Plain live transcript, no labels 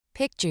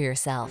Picture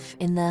yourself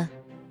in the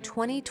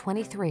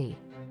 2023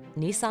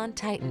 Nissan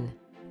Titan.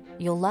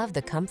 You'll love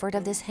the comfort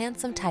of this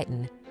handsome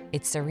Titan.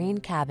 Its serene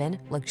cabin,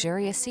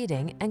 luxurious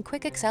seating, and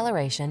quick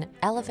acceleration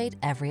elevate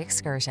every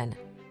excursion.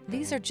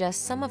 These are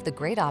just some of the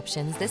great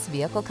options this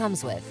vehicle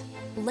comes with: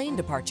 lane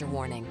departure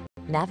warning,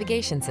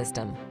 navigation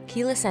system,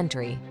 keyless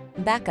entry,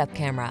 backup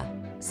camera,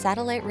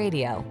 satellite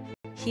radio,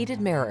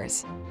 heated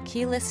mirrors,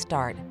 keyless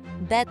start,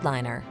 bed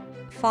liner,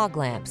 fog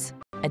lamps,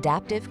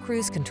 adaptive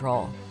cruise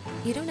control.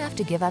 You don't have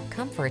to give up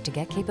comfort to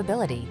get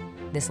capability.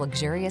 This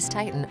luxurious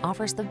Titan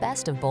offers the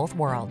best of both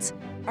worlds.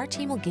 Our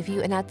team will give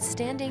you an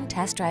outstanding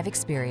test drive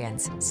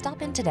experience.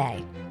 Stop in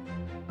today.